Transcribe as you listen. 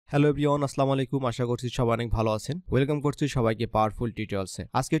Hello everyone, আসসালামু আলাইকুম। আশা করছি সবাই অনেক ভালো আছেন। ওয়েলকাম করছি সবাইকে পাওয়ারফুল টিউটোরিয়ালসে।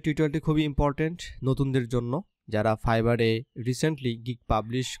 আজকের টিউটোরিয়ালটি খুবই ইম্পর্টেন্ট নতুনদের জন্য, যারা ফাইবারে রিসেন্টলি গিগ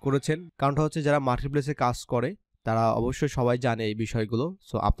পাবলিশ করেছেন। কারণটা হচ্ছে যারা মার্কেটপ্লেসে কাজ করে তারা অবশ্যই সবাই জানে এই বিষয়গুলো।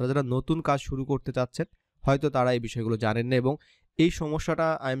 সো আপনারা যারা নতুন কাজ শুরু করতে চাচ্ছেন হয়তো তারা এই বিষয়গুলো জানেন না, এবং এই সমস্যাটা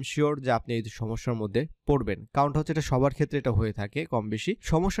আই এম শিওর যে আপনি এই সমস্যার মধ্যে পড়বেন। কারণটা হচ্ছে এটা সবার ক্ষেত্রে এটা হয়ে থাকে কম বেশি।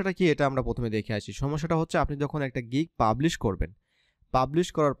 সমস্যাটা কি এটা আমরা প্রথমে দেখে আসি। সমস্যাটা হচ্ছে আপনি যখন একটা গিগ পাবলিশ করবেন, পাবলিশ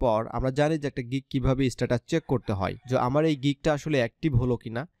করার পর আমরা জানি যে একটা গিগ কিভাবে স্ট্যাটাস চেক করতে হয়, যে আমার এই গিগটা আসলে অ্যাক্টিভ হলো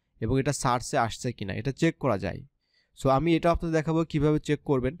কিনা এবং এটা সার্চে আসছে কিনা এটা চেক করা যায়। সো আমি এটা আপনাদের দেখাবো কিভাবে চেক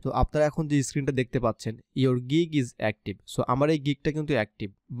করবেন। তো আপনারা এখন যে স্ক্রিনটা দেখতে পাচ্ছেন, your gig is active. So আমার এই গিগটা কিন্তু active,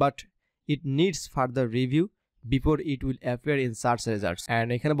 but it needs further review before it will appear in search results. And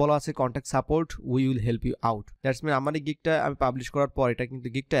এখানে বলা আছে contact support, we will help you out. That's mean আমার এই গিগটা আমি পাবলিশ করার পর এটা কিন্তু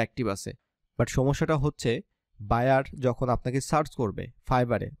গিগটা অ্যাক্টিভ আছে, বাট সমস্যাটা হচ্ছে বায়ার যখন আপনাকে সার্চ করবে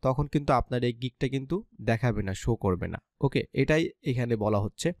ফাইবারে তখন কিন্তু আপনার এই গিগটা কিন্তু দেখাবে না, শো করবে না। ওকে, এটাই এখানে বলা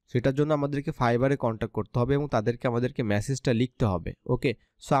হচ্ছে। সেটার জন্য আমাদেরকে ফাইবারে কন্ট্যাক্ট করতে হবে এবং আমাদেরকে মেসেজটা লিখতে হবে। ওকে,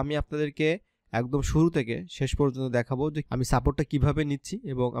 সো আমি আপনাদেরকে একদম শুরু থেকে শেষ পর্যন্ত দেখাবো যে আমি সাপোর্টটা কিভাবে নিচ্ছি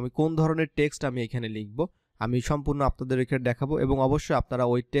এবং আমি কোন ধরনের টেক্সট আমি এখানে লিখবো। আমি সম্পূর্ণ আপনাদের এখানে দেখাবো এবং অবশ্যই আপনারা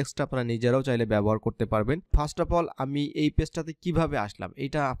ওই টেক্সটটা আপনারা নিজেরাও চাইলে ব্যবহার করতে পারবেন। ফার্স্ট অফ অল আমি এই পেজটাতে কিভাবে আসলাম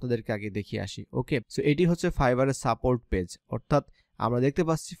এটা আপনাদেরকে আগে দেখিয়ে আসি। ওকে, সো এটি হচ্ছে ফাইবারের সাপোর্ট পেজ, অর্থাৎ আমরা দেখতে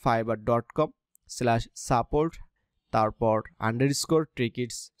পাচ্ছি fiverr.com/support তারপর _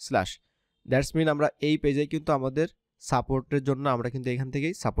 tickets/। দ্যাটস মিন আমরা এই পেজে কিন্তু আমাদের সাপোর্টের জন্য আমরা কিন্তু এখান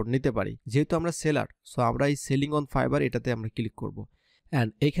থেকেই সাপোর্ট নিতে পারি। যেহেতু আমরা সেলার, সো আমরা এই সেলিং অন ফাইবার এটাতে আমরা ক্লিক করব। অ্যান্ড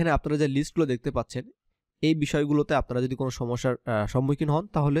এখানে আপনারা যে লিস্টগুলো দেখতে পাচ্ছেন এই বিষয়গুলোতে আপনারা যদি কোনো সমস্যার সম্মুখীন হন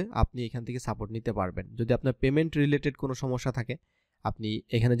তাহলে আপনি এখান থেকে সাপোর্ট নিতে পারবেন। যদি আপনার পেমেন্ট রিলেটেড কোনো সমস্যা থাকে আপনি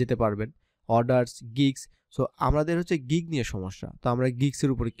এখানে যেতে পারবেন। অর্ডারস, গিগস, সো আমাদের হচ্ছে গিগ নিয়ে সমস্যা, তো আমরা গিগসের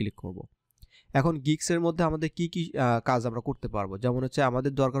উপরে ক্লিক করব। এখন গিগসের মধ্যে আমাদের কি কি কাজ আমরা করতে পারবো, যেমন হচ্ছে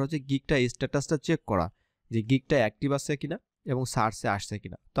আমাদের দরকার হচ্ছে গিগটা স্ট্যাটাসটা চেক করা, যে গিগটা অ্যাক্টিভ আছে কিনা এবং সার্চে আসছে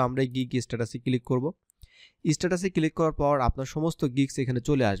কিনা। তো আমরা এই গিগ স্ট্যাটাসে ক্লিক করব। স্ট্যাটাসে ক্লিক করার পর আপনার সমস্ত গিগস এখানে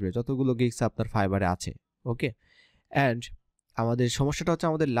চলে আসবে, যতগুলো গিগস আপনার ফাইবারে আছে। ওকে, অ্যান্ড আমাদের সমস্যাটা হচ্ছে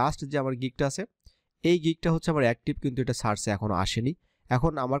আমাদের লাস্ট যে আমার গিগটা আছে এই গিগটা হচ্ছে আমার অ্যাক্টিভ, কিন্তু এটা সার্চে এখনো আসেনি।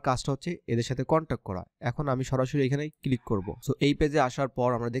 এখন আমার কাজটা হচ্ছে এদের সাথে কন্ট্যাক্ট করা। এখন আমি সরাসরি এখানে ক্লিক করব। সো এই পেজে আসার পর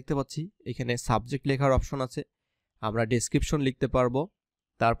আমরা দেখতে পাচ্ছি এখানে সাবজেক্ট লেখার অপশন আছে, আমরা ডেসক্রিপশন লিখতে পারবো,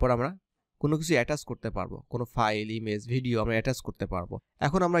 তারপর আমরা কোনো কিছু অ্যাটাচ করতে পারবো, কোনো ফাইল, ইমেজ, ভিডিও আমরা অ্যাটাচ করতে পারবো।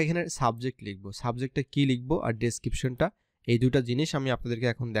 এখন আমরা এখানে সাবজেক্ট লিখবো, সাবজেক্টটা কি লিখবো আর ডেসক্রিপশনটা, এই দুটো জিনিস আমি আপনাদেরকে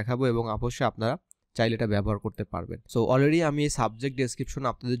এখন দেখাবো এবং অবশ্যই আপনারা চাইলে এটা ব্যবহার করতে পারবেন। সো অলরেডি আমি এই সাবজেক্ট ডেসক্রিপশন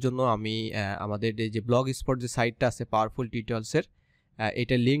আপনাদের জন্য আমি আমাদের এই যে ব্লগ স্পট যে সাইটটা আছে পাওয়ারফুল টিউটোরিয়ালসের,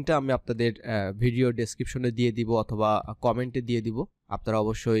 এটার লিঙ্কটা আমি আপনাদের ভিডিও ডেসক্রিপশনে দিয়ে দিব অথবা কমেন্টে দিয়ে দিব। আপনারা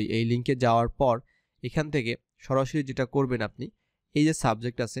অবশ্যই এই লিঙ্কে যাওয়ার পর এখান থেকে সরাসরি যেটা করবেন, আপনি এই যে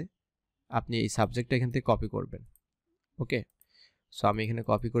সাবজেক্ট আছে আপনি এই সাবজেক্টটা এখান থেকে কপি করবেন। ওকে, সো আমি এখানে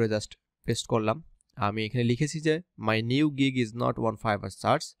কপি করে জাস্ট পেস্ট করলাম। আমি এখানে লিখেছি যে my new gig is not one fibre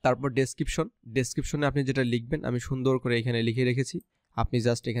search. তারপর ডেসক্রিপশনে আপনি যেটা লিখবেন আমি সুন্দর করে এখানে লিখে রেখেছি, আপনি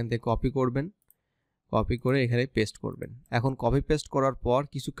জাস্ট এখান থেকে কপি করবেন, কপি করে এখানে পেস্ট করবেন। এখন কপি পেস্ট করার পর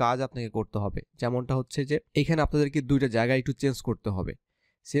কিছু কাজ আপনাকে করতে হবে, যেমনটা হচ্ছে যে এখানে আপনাদেরকে দুইটা জায়গায় একটু চেঞ্জ করতে হবে।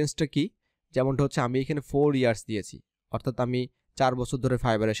 চেঞ্জটা কি, যেমনটা হচ্ছে আমি এখানে 4 ইয়ার্স দিয়েছি, অর্থাৎ আমি 4 বছর ধরে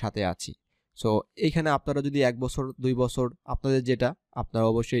ফাইবারের সাথে আছি। সো এইখানে আপনারা যদি 1 বছর 2 বছর আপনাদের যেটা, আপনারা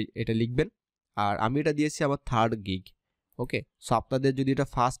অবশ্যই এটা লিখবেন। আর আমি এটা দিয়েছি আমার থার্ড গিগ। ওকে, সো আপনাদের যদি এটা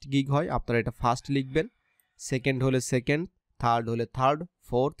ফার্স্ট গিগ হয় আপনারা এটা ফার্স্ট লিখবেন, সেকেন্ড হলে সেকেন্ড, থার্ড হলে থার্ড,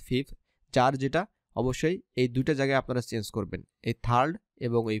 ফোর্থ, ফিফথ, যার যেটা অবশ্যই এই দুটো জায়গায় আপনারা চেঞ্জ করবেন। এই থার্ড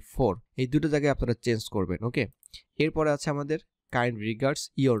এবং এই ফোর, এই দুটো জায়গায় আপনারা চেঞ্জ করবেন। ওকে, এরপরে আছে আমাদের কাইন্ড রিগার্ডস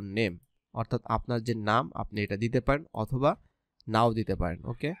ইওর নেম, অর্থাৎ আপনার যে নাম আপনি এটা দিতে পারেন অথবা নাও দিতে পারেন।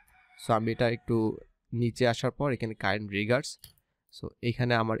 ওকে, সো আমি এটা একটু নিচে আসার পর এখানে কাইন্ড রিগার্ডস, সো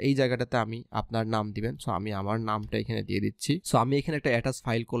এখানে আমার এই জায়গাটাতে আমি আপনার নাম দিবেন। সো আমি আমার নামটা এখানে দিয়ে দিচ্ছি। সো আমি এখানে একটা অ্যাটাচ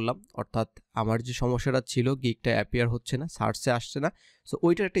ফাইল করলাম, অর্থাৎ আমার যে সমস্যাটা ছিল গিগটা অ্যাপিয়ার হচ্ছে না, সার্চে আসছে না, সো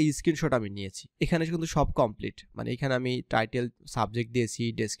ওইটার একটা স্ক্রিনশট আমি নিয়েছি। এখানে কিন্তু সব কমপ্লিট, মানে এখানে আমি টাইটেল, সাবজেক্ট দিয়েছি,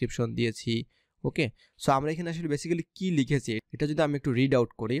 ডেসক্রিপশন দিয়েছি। ওকে, সো আমরা এখানে আসলে বেসিক্যালি কি লিখেছি এটা যদি আমি একটু রিড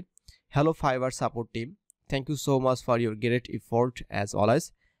আউট করি, hello fibre support team, thank you so much for your great effort as always,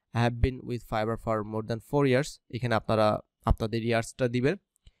 I have been with fibre for more than 4 years. এখানে আপনারা আপনাদের ইয়ার্সটা দিবেন।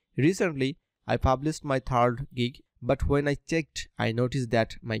 Recently I published my third gig, but when I checked I noticed that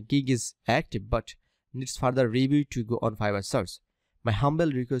my gig is active but needs further review to go on Fiverr search. My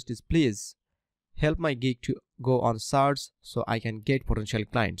humble request is please help my gig to go on search so I can get potential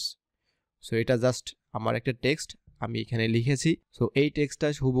clients. So এটা just আমার একটা text, আমি এখানে লিখেছি। So এই টেক্সটটা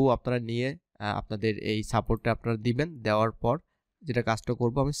হুবহু আপনারা নিয়ে আপনাদের এই সাপোর্টটা আপনারা দিবেন। দেওয়ার পর যেটা কাজটা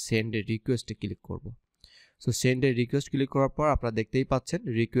করব, আমি সেন্ড এ রিকোয়েস্টে ক্লিক করব। সো সেন্ড এ রিকোয়েস্ট ক্লিক করার পর আপনারা দেখতেই পাচ্ছেন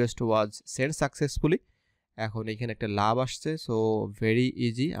রিকোয়েস্ট ওয়াজ সেন্ড সাকসেসফুলি। এখন এখানে একটা লাভ আসছে। সো ভেরি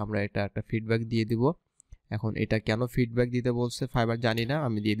ইজি, আমরা এটা একটা ফিডব্যাক দিয়ে দিব। এখন এটা কেন ফিডব্যাক দিতে বলছে ফাইবার জানি না,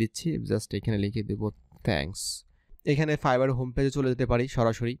 আমি দিয়ে দিচ্ছি। জাস্ট এখানে লিখে দেব থ্যাঙ্কস। এখানে ফাইবার হোম পেজে চলে যেতে পারি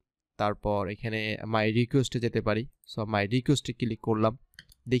সরাসরি। তারপর এখানে মাই রিকোয়েস্টে যেতে পারি। সো মাই রিকোয়েস্টে ক্লিক করলাম।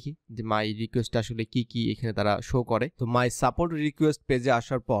 দেখি যে মাই রিকোয়েস্ট আসলে কি এখানে তারা শো করে। তো মাই সাপোর্ট রিকোয়েস্ট পেজে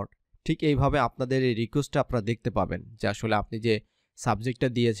আসার পর ঠিক এইভাবে আপনাদের এই রিকোয়েস্টটা আপনারা দেখতে পাবেন যে আসলে আপনি যে সাবজেক্টটা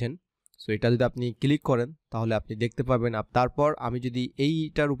দিয়েছেন, সো এটা যদি আপনি ক্লিক করেন তাহলে আপনি দেখতে পাবেন। তারপর আমি যদি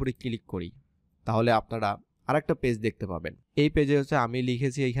এইটার উপরে ক্লিক করি তাহলে আপনারা আরেকটা পেজ দেখতে পাবেন। এই পেজে হচ্ছে আমি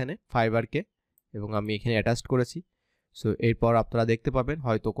লিখেছি এখানে ফাইবারকে এবং আমি এখানে অ্যাটাচ করেছি। সো এরপর আপনারা দেখতে পাবেন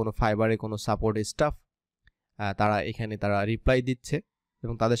হয়তো কোনো ফাইবারে কোনো সাপোর্ট স্টাফ তারা রিপ্লাই দিচ্ছে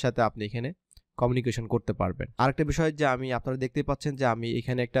এবং তাদের সাথে আপনি এখানে কমিউনিকেশন করতে পারবেন। আরেকটা বিষয় যে আপনারা দেখতে পাচ্ছেন যে আমি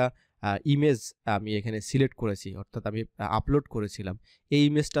এখানে একটা ইমেজ আমি এখানে সিলেক্ট করেছি, অর্থাৎ আমি আপলোড করেছিলাম। এই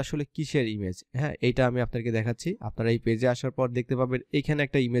ইমেজটা আসলে কিসের ইমেজ, হ্যাঁ এইটা আমি আপনাদেরকে দেখাচ্ছি। আপনারা এই পেজে আসার পর দেখতে পাবেন এখানে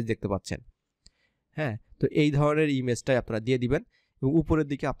একটা ইমেজ দেখতে পাচ্ছেন। হ্যাঁ, তো এই ধরনের ইমেজটাই আপনারা দিয়ে দিবেন এবং উপরের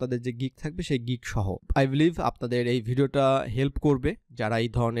দিকে আপনাদের যে গিগ থাকবে সেই গিগ সহ। আই বিলিভ আপনাদের এই ভিডিওটা হেল্প করবে যারা এই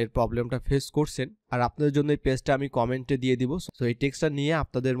ধরনের প্রবলেমটা ফেস করছেন। আর আপনাদের জন্য এই পেজটা আমি কমেন্টে দিয়ে দিব। সো এই টেক্সটটা নিয়ে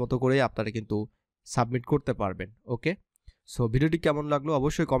আপনাদের মতো করে আপনারা কিন্তু সাবমিট করতে পারবেন। ওকে, সো ভিডিওটি কেমন লাগলো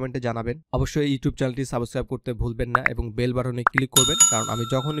অবশ্যই কমেন্টে জানাবেন। অবশ্যই ইউটিউব চ্যানেলটি সাবস্ক্রাইব করতে ভুলবেন না এবং বেল বাটনে ক্লিক করবেন, কারণ আমি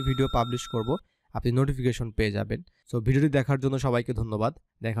যখনই ভিডিও পাবলিশ করব আপনি নোটিফিকেশন পেয়ে যাবেন। সো ভিডিওটি দেখার জন্য সবাইকে ধন্যবাদ।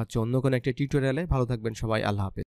 দেখা হচ্ছে অন্য কোনো একটা টিউটোরিয়ালে। ভালো থাকবেন সবাই, আল্লাহ হাফেজ।